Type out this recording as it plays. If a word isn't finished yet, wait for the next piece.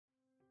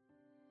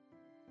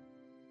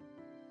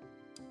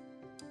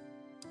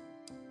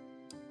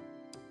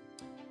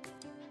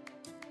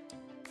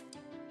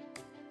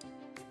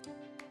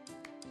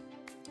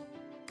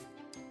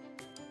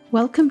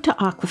Welcome to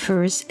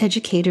Aquifer's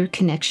Educator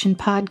Connection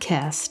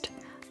podcast.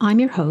 I'm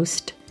your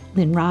host,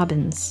 Lynn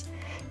Robbins.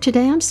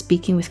 Today I'm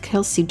speaking with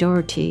Kelsey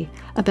Doherty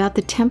about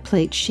the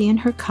template she and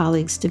her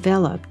colleagues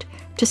developed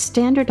to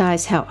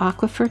standardize how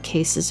Aquifer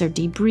cases are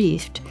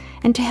debriefed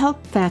and to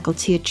help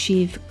faculty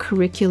achieve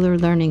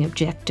curricular learning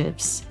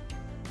objectives.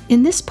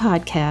 In this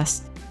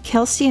podcast,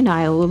 Kelsey and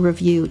I will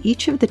review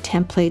each of the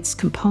template's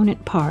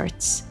component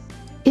parts.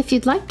 If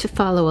you'd like to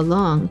follow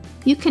along,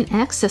 you can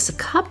access a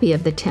copy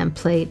of the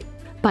template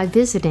by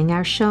visiting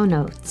our show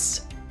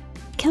notes.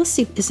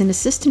 Kelsey is an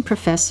assistant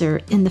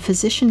professor in the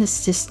Physician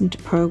Assistant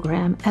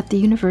Program at the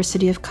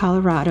University of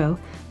Colorado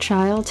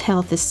Child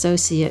Health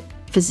Associate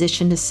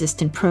Physician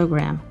Assistant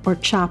Program, or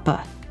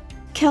CHAPA.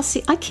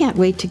 Kelsey, I can't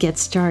wait to get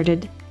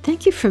started.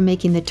 Thank you for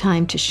making the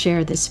time to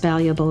share this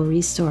valuable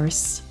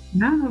resource.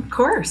 No, of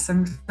course.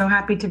 I'm so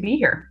happy to be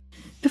here.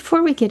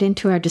 Before we get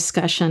into our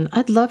discussion,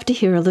 I'd love to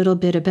hear a little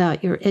bit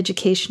about your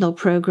educational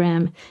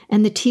program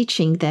and the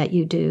teaching that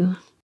you do.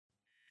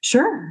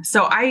 Sure.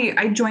 So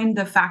I joined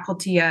the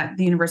faculty at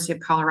the University of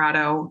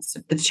Colorado,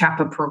 the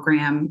CHAPA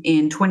program,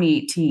 in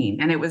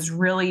 2018. And it was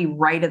really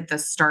right at the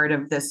start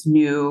of this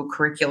new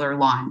curricular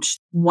launch.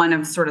 One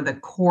of sort of the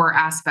core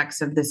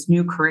aspects of this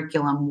new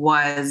curriculum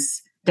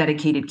was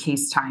dedicated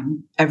case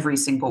time every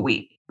single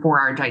week for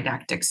our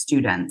didactic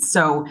students.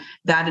 So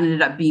that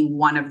ended up being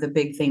one of the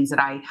big things that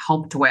I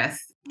helped with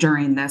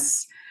during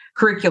this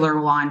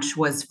curricular launch,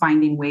 was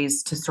finding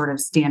ways to sort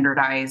of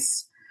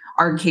standardize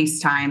our case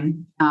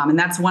time. And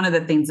that's one of the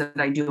things that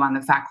I do on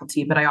the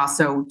faculty, but I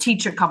also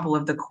teach a couple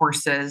of the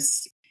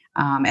courses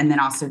and then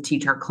also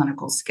teach our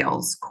clinical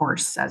skills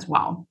course as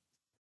well.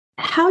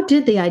 How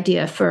did the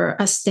idea for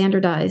a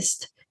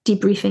standardized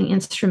debriefing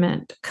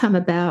instrument come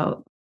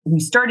about? We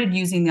started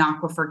using the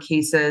Aquifer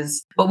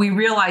cases, but we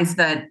realized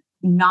that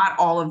not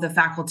all of the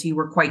faculty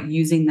were quite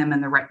using them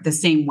in the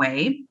same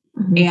way,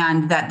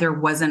 and that there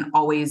wasn't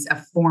always a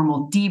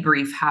formal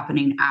debrief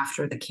happening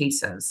after the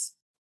cases.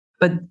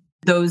 But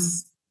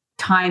those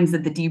times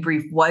that the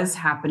debrief was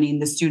happening,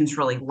 the students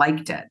really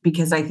liked it,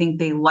 because I think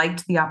they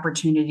liked the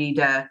opportunity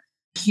to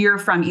hear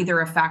from either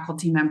a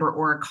faculty member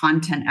or a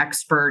content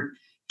expert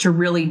to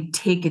really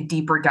take a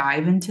deeper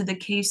dive into the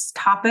case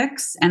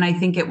topics. And I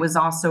think it was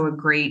also a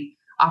great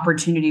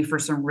opportunity for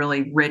some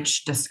really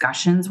rich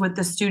discussions with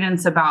the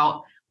students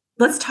about,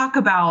 let's talk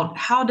about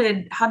how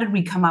did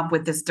we come up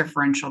with this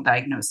differential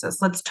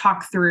diagnosis? Let's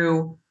talk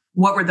through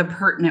what were the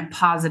pertinent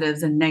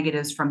positives and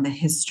negatives from the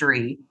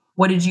history.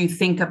 What did you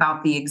think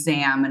about the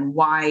exam, and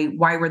why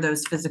were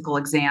those physical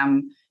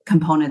exam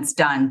components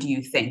done, do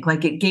you think?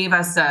 Like, it gave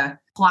us a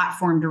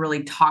platform to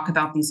really talk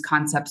about these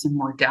concepts in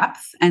more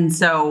depth. And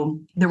so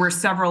there were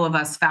several of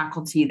us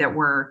faculty that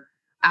were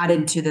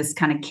added to this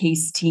kind of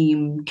case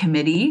team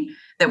committee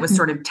that was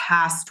sort of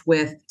tasked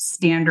with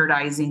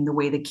standardizing the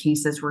way the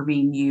cases were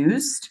being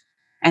used.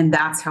 And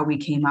that's how we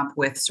came up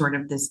with sort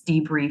of this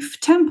debrief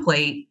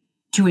template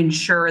to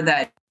ensure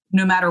that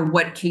no matter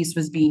what case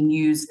was being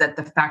used, that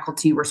the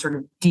faculty were sort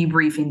of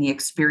debriefing the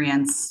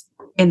experience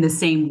in the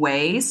same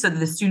way so that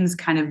the students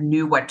kind of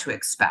knew what to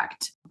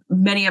expect.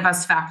 Many of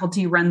us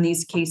faculty run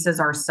these cases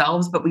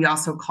ourselves, but we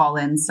also call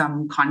in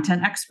some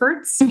content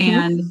experts.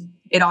 And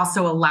it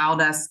also allowed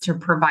us to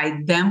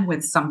provide them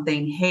with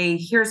something. Hey,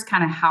 here's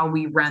kind of how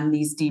we run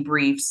these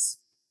debriefs.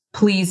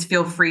 Please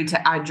feel free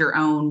to add your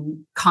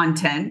own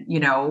content,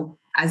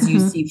 as you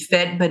see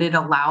fit, but it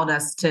allowed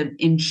us to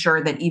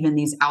ensure that even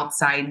these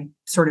outside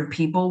sort of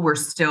people were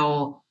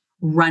still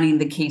running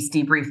the case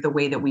debrief the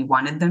way that we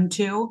wanted them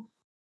to.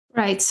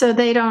 Right. So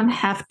they don't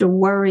have to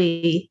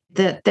worry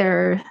that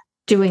they're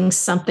doing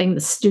something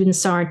the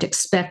students aren't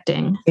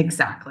expecting.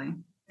 Exactly.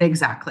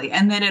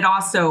 And then it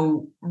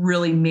also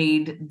really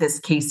made this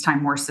case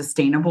time more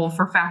sustainable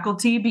for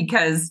faculty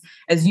because,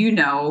 as you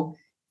know,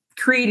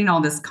 creating all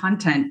this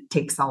content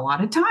takes a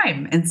lot of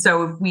time. And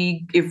so if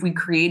we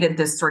created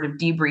this sort of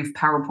debrief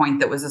PowerPoint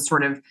that was a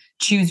sort of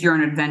choose your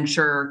own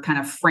adventure kind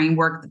of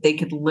framework that they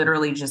could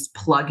literally just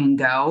plug and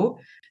go,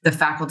 the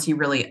faculty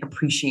really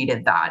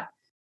appreciated that.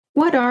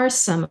 What are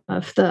some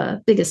of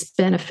the biggest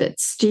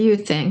benefits, do you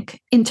think,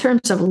 in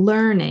terms of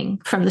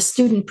learning from the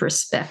student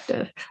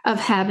perspective of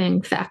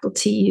having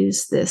faculty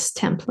use this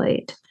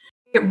template?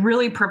 It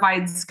really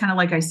provides, kind of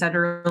like I said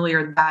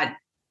earlier, that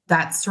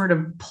sort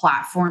of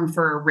platform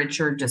for a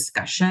richer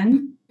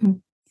discussion.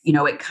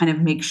 It kind of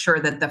makes sure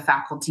that the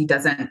faculty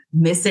doesn't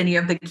miss any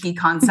of the key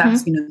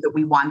concepts, that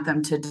we want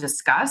them to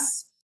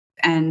discuss.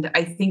 And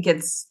I think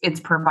it's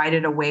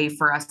provided a way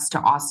for us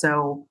to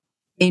also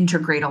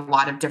integrate a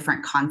lot of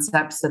different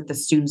concepts that the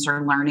students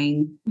are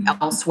learning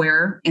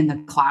elsewhere in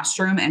the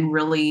classroom, and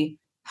really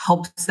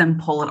helps them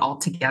pull it all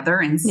together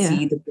and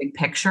see the big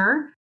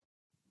picture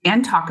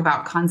and talk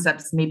about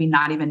concepts maybe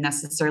not even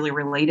necessarily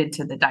related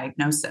to the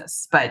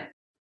diagnosis, but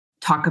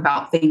talk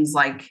about things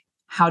like,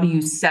 how do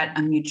you set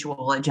a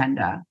mutual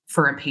agenda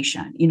for a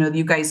patient?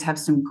 You guys have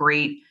some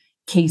great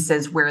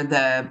cases where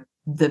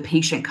the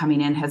patient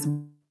coming in has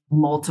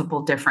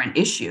multiple different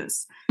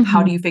issues.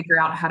 How do you figure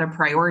out how to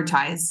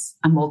prioritize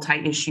a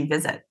multi-issue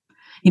visit?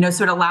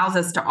 So it allows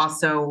us to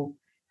also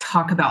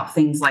talk about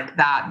things like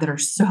that are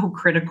so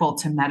critical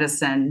to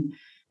medicine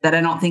that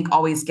I don't think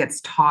always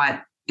gets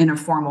taught in a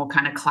formal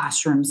kind of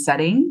classroom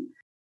setting.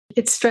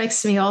 It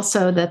strikes me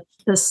also that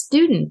the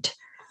student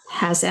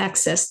has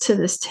access to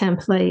this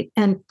template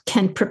and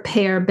can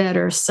prepare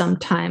better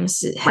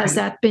sometimes. Has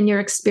that been your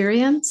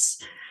experience?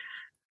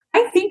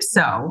 I think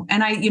so.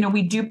 And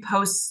we do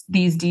post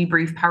these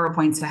debrief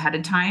PowerPoints ahead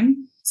of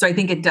time. So I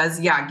think it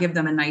does, give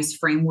them a nice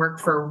framework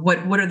for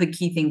what are the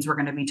key things we're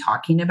going to be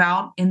talking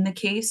about in the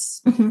case.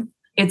 Mm-hmm.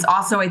 It's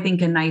also, I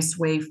think, a nice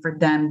way for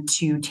them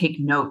to take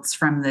notes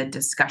from the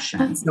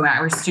discussion. So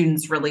our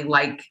students really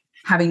like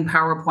having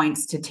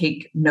PowerPoints to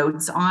take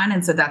notes on.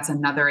 And so that's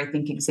another, I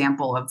think,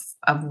 example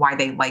of why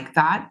they like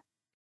that.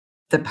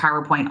 The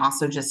PowerPoint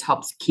also just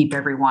helps keep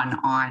everyone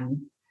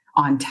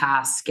on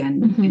task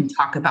and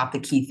talk about the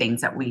key things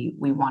that we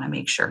want to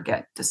make sure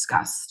get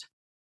discussed.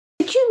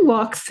 Could you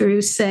walk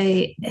through,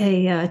 say,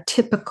 a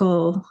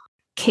typical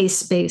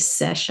case-based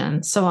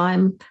session? So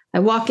I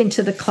walk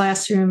into the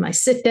classroom, I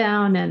sit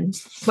down, and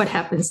what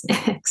happens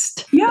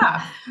next?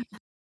 Yeah.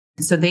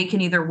 So they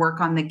can either work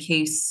on the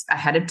case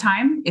ahead of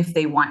time if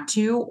they want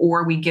to,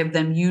 or we give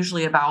them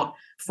usually about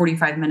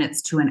 45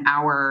 minutes to an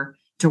hour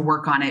to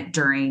work on it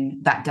during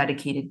that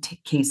dedicated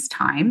case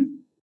time.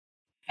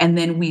 And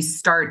then we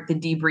start the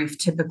debrief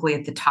typically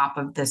at the top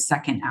of the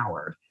second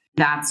hour.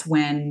 That's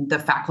when the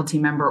faculty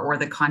member or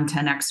the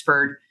content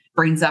expert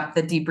brings up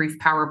the debrief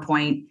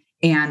PowerPoint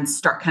and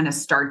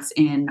starts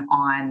in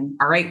on,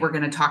 all right, we're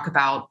going to talk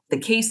about the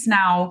case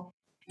now.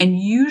 And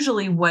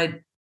usually what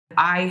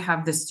I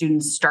have the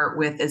students start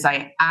with is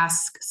I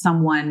ask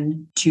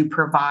someone to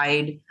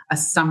provide a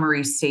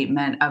summary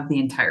statement of the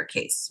entire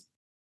case.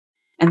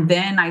 And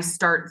then I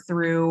start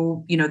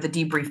through, the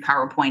debrief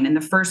PowerPoint. And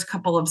the first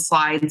couple of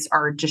slides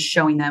are just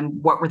showing them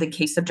what were the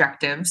case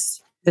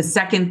objectives. The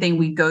second thing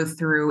we go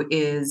through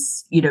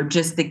is,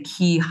 just the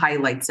key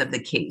highlights of the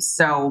case.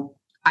 So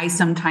I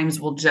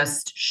sometimes will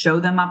just show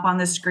them up on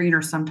the screen,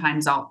 or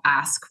sometimes I'll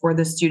ask for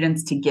the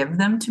students to give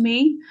them to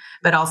me.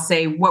 But I'll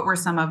say, what were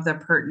some of the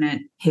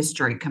pertinent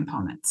history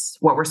components?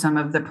 What were some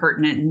of the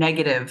pertinent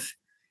negative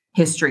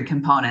history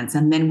components?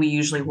 And then we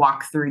usually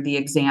walk through the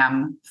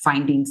exam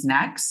findings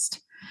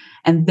next.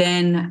 And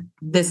then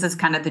this is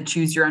kind of the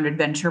choose your own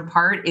adventure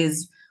part,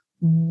 is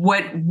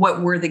what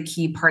were the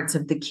key parts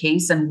of the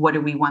case and what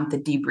do we want the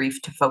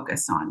debrief to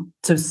focus on?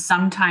 So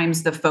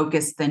sometimes the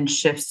focus then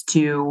shifts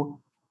to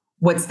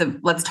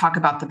let's talk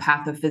about the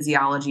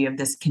pathophysiology of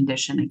this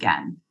condition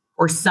again.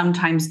 Or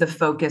sometimes the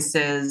focus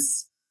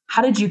is,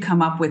 how did you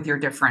come up with your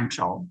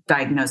differential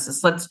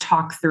diagnosis? Let's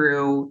talk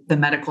through the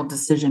medical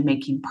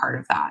decision-making part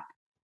of that.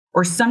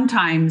 Or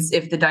sometimes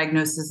if the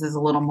diagnosis is a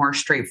little more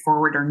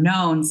straightforward or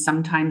known,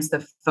 sometimes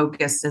the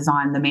focus is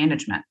on the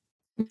management.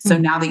 Mm-hmm. So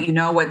now that you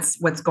know what's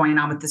going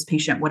on with this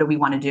patient, what do we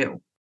want to do?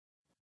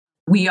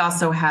 We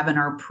also have in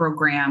our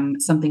program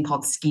something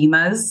called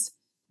schemas,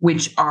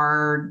 which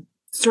are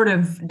sort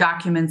of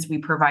documents we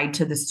provide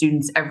to the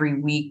students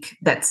every week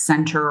that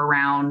center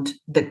around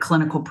the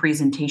clinical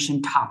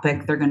presentation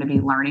topic they're going to be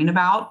learning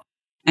about.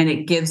 And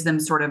it gives them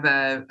sort of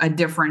a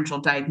differential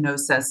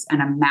diagnosis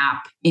and a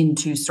map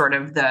into sort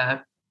of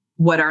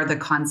what are the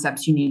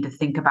concepts you need to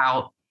think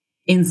about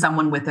in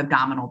someone with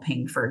abdominal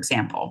pain, for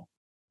example,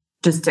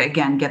 just to,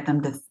 again, get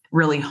them to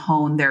really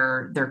hone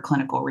their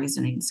clinical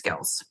reasoning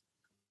skills.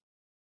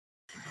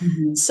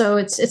 Mm-hmm. So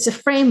it's a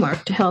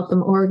framework to help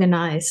them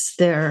organize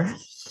their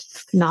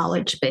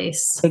knowledge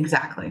base.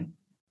 Exactly.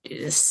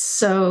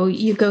 So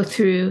you go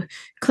through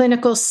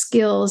clinical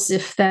skills,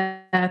 if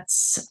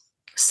that's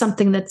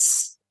something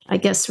that's, I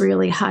guess,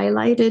 really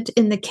highlighted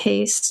in the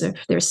case, or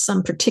if there's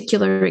some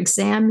particular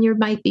exam you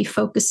might be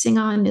focusing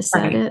on. Is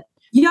that it?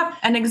 Yep.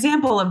 An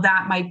example of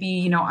that might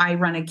be, I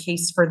run a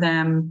case for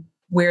them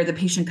where the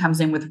patient comes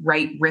in with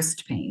right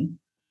wrist pain.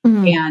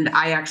 Mm-hmm. And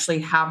I actually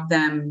have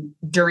them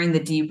during the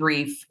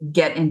debrief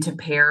get into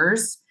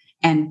pairs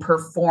and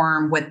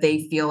perform what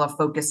they feel a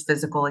focused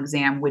physical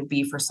exam would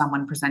be for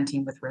someone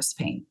presenting with wrist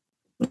pain.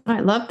 I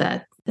love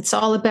that. It's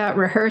all about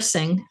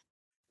rehearsing.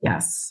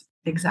 Yes,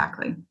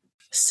 exactly.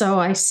 So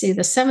I see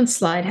the 7th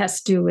slide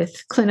has to do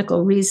with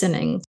clinical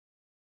reasoning.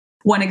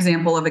 One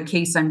example of a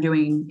case I'm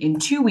doing in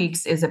 2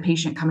 weeks is a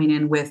patient coming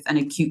in with an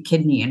acute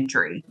kidney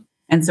injury.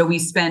 And so we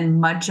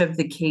spend much of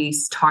the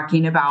case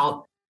talking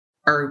about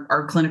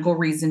our clinical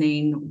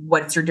reasoning,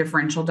 what's your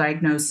differential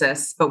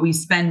diagnosis, but we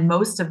spend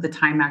most of the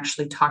time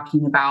actually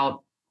talking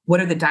about what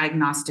are the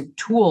diagnostic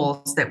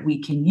tools that we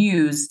can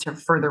use to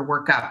further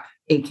work up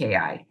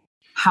AKI.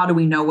 How do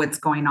we know what's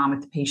going on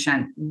with the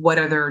patient? What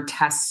other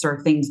tests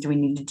or things do we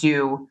need to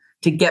do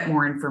to get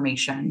more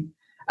information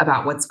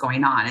about what's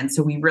going on? And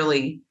so we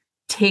really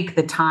take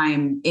the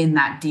time in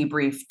that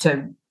debrief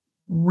to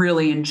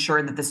really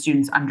ensure that the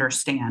students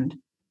understand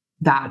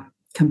that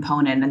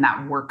component and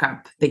that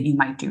workup that you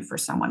might do for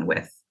someone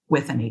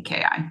with an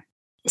AKI.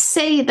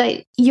 Say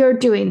that you're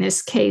doing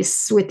this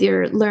case with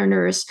your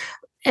learners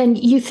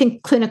and you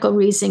think clinical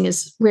reasoning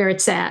is where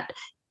it's at.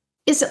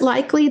 Is it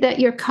likely that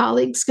your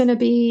colleague's going to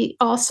be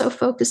also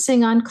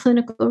focusing on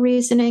clinical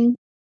reasoning?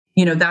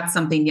 that's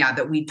something,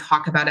 that we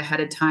talk about ahead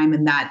of time,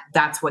 and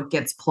that's what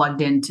gets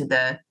plugged into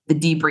the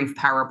debrief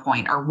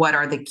PowerPoint, or what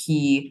are the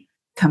key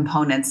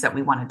components that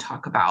we want to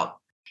talk about.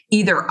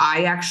 Either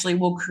I actually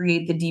will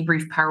create the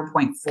debrief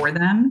PowerPoint for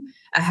them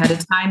ahead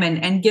of time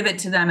and give it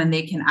to them, and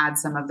they can add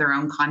some of their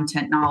own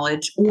content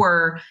knowledge.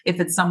 Or if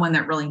it's someone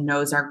that really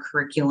knows our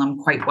curriculum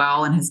quite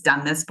well and has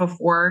done this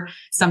before,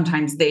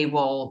 sometimes they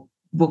will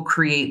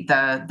create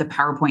the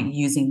PowerPoint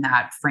using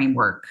that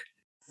framework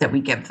that we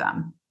give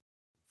them.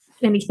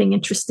 Anything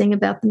interesting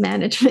about the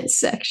management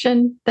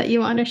section that you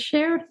want to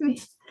share with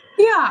me?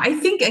 Yeah, I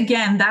think,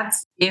 again,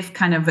 that's if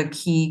kind of a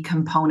key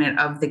component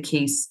of the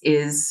case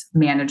is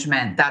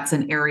management. That's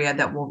an area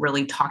that we'll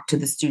really talk to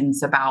the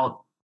students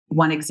about.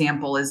 One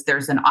example is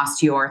there's an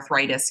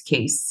osteoarthritis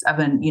case of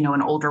an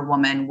older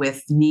woman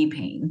with knee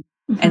pain.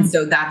 Mm-hmm. And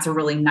so that's a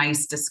really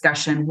nice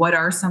discussion. What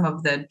are some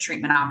of the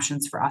treatment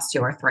options for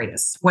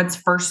osteoarthritis? What's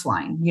first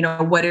line?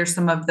 What are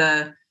some of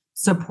the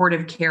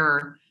supportive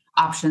care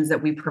options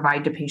that we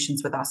provide to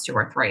patients with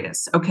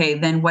osteoarthritis? Okay,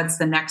 then what's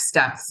the next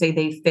step? Say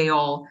they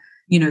fail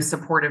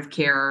supportive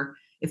care,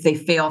 if they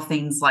fail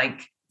things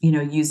like,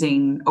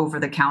 using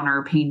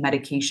over-the-counter pain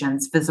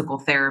medications, physical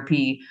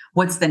therapy,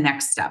 what's the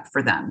next step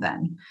for them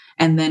then?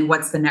 And then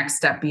what's the next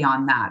step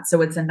beyond that?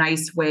 So it's a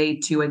nice way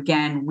to,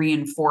 again,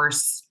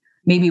 reinforce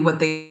maybe what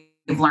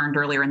they've learned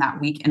earlier in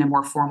that week in a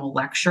more formal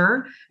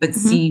lecture, but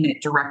seeing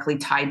it directly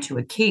tied to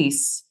a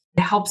case,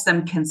 it helps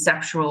them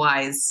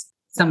conceptualize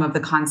some of the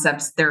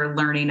concepts they're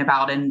learning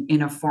about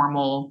in a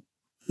formal,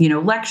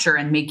 lecture,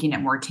 and making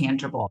it more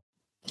tangible.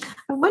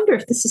 I wonder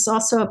if this is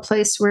also a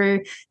place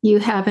where you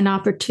have an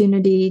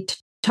opportunity to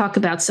talk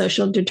about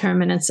social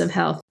determinants of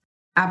health.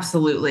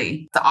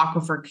 Absolutely. The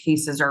Aquifer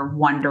cases are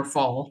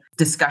wonderful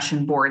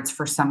discussion boards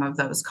for some of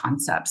those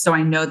concepts. So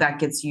I know that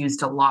gets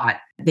used a lot.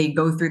 They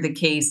go through the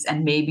case,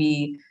 and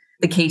maybe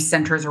the case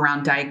centers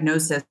around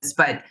diagnosis,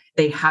 but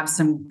they have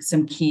some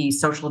key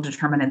social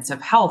determinants of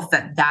health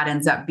that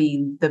ends up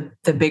being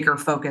the bigger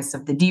focus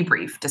of the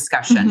debrief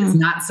discussion. Mm-hmm. It's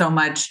not so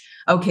much,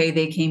 okay,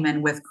 they came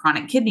in with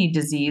chronic kidney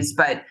disease,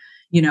 but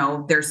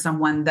there's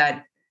someone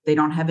that they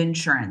don't have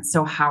insurance.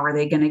 So how are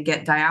they going to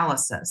get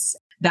dialysis?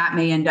 That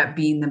may end up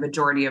being the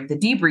majority of the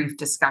debrief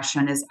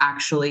discussion, is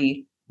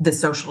actually the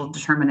social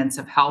determinants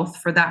of health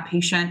for that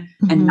patient,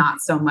 and not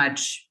so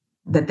much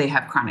that they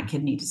have chronic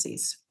kidney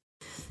disease.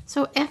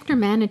 So after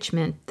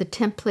management, the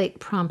template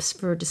prompts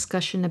for a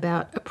discussion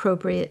about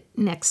appropriate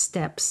next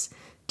steps.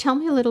 Tell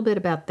me a little bit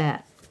about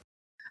that.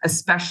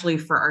 Especially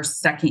for our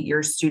second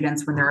year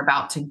students, when they're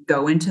about to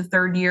go into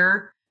third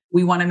year,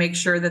 we want to make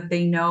sure that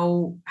they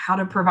know how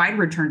to provide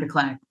return to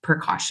clinic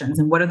precautions,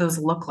 and what do those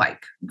look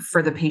like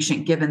for the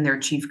patient given their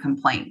chief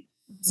complaint.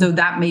 So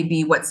that may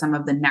be what some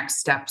of the next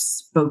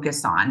steps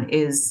focus on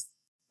is,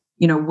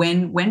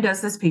 when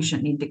does this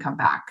patient need to come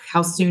back?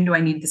 How soon do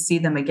I need to see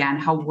them again?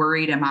 How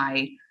worried am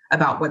I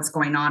about what's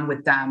going on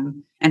with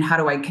them? And how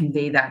do I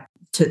convey that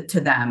to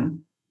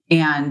them?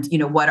 And,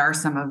 what are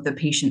some of the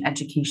patient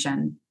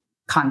education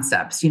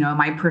concepts?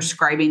 Am I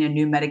prescribing a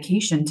new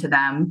medication to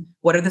them?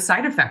 What are the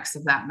side effects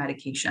of that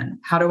medication?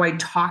 How do I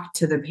talk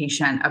to the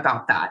patient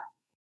about that?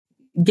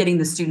 Getting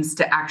the students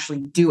to actually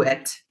do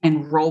it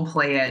and role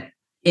play it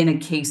in a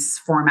case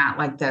format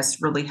like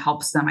this really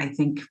helps them, I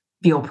think,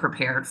 feel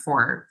prepared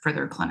for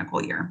their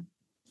clinical year.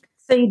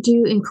 So you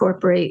do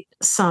incorporate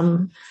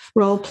some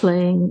role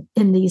playing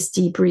in these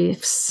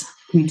debriefs.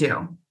 We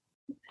do.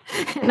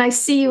 And I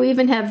see you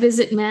even have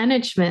visit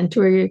management,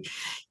 where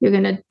you're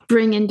going to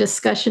bring in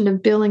discussion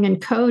of billing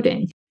and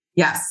coding.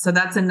 Yes. So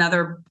that's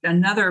another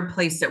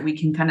place that we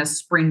can kind of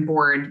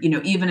springboard,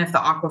 even if the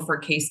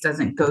Aquifer case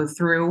doesn't go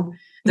through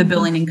the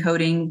billing and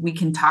coding, we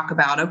can talk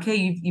about,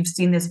 okay, you've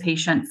seen this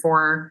patient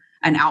for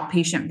an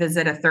outpatient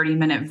visit, a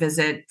 30-minute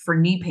visit for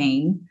knee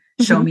pain.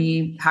 Show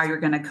me how you're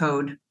going to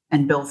code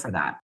and bill for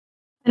that.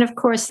 And of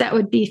course, that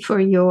would be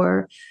for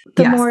the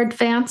more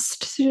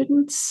advanced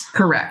students.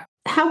 Correct.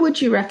 How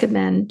would you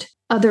recommend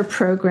other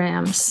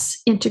programs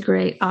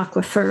integrate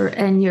Aquifer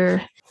and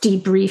your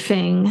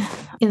debriefing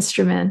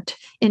instrument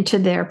into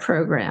their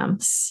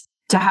programs?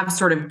 To have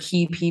sort of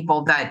key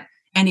people that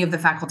any of the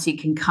faculty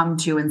can come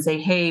to and say,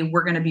 hey,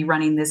 we're going to be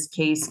running this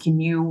case.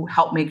 Can you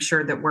help make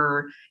sure that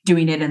we're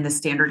doing it in the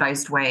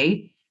standardized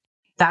way?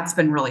 That's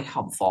been really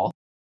helpful.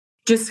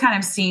 Just kind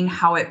of seeing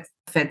how it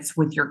fits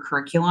with your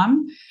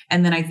curriculum.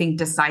 And then I think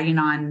deciding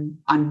on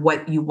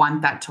what you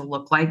want that to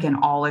look like and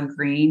all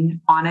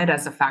agreeing on it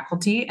as a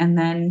faculty, and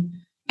then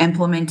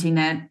implementing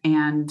it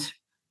and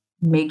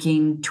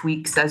making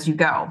tweaks as you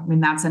go. I mean,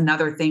 that's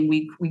another thing.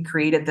 We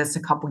created this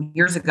a couple of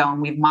years ago,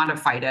 and we've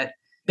modified it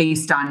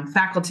based on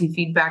faculty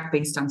feedback,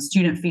 based on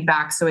student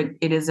feedback. So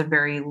it is a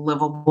very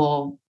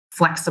livable,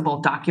 flexible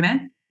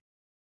document.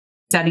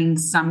 Setting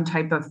some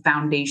type of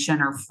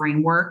foundation or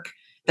framework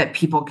that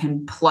people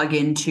can plug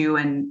into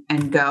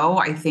and go,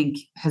 I think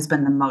has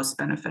been the most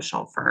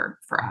beneficial for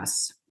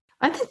us.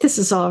 I think this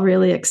is all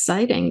really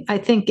exciting. I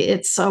think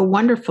it's a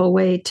wonderful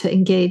way to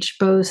engage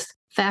both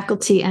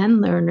faculty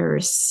and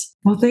learners.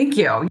 Well, thank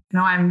you.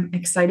 I'm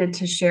excited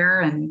to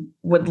share and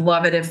would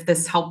love it if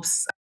this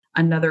helps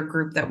another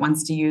group that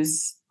wants to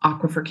use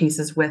aquifer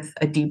cases with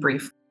a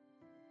debrief.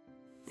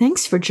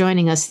 Thanks for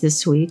joining us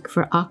this week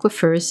for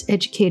Aquifer's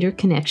Educator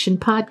Connection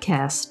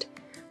podcast.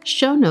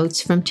 Show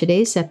notes from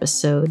today's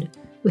episode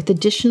with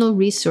additional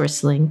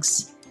resource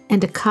links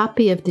and a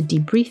copy of the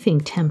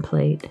debriefing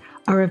template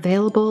are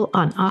available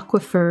on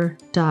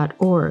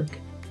aquifer.org.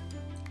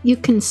 You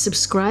can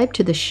subscribe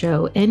to the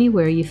show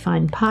anywhere you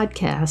find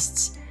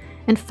podcasts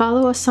and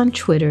follow us on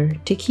Twitter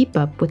to keep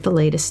up with the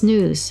latest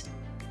news.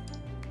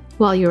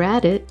 While you're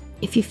at it,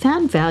 if you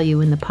found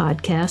value in the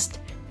podcast,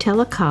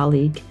 tell a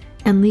colleague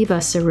and leave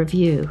us a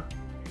review.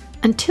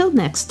 Until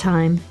next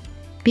time,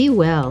 be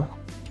well.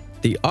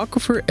 The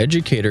Aquifer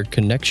Educator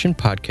Connection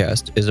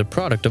podcast is a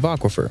product of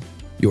Aquifer,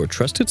 your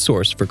trusted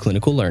source for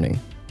clinical learning.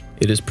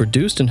 It is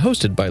produced and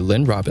hosted by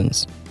Lynn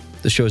Robbins.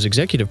 The show's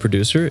executive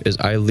producer is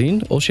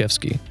Eileen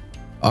Olszewski.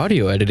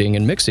 Audio editing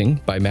and mixing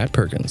by Matt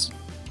Perkins.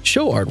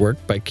 Show artwork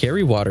by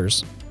Carrie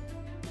Waters.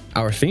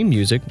 Our theme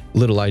music,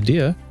 Little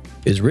Idea,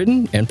 is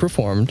written and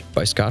performed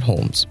by Scott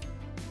Holmes.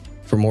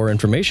 For more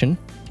information,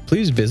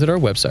 please visit our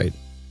website,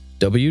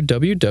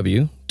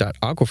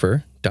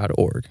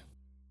 www.aquifer.org.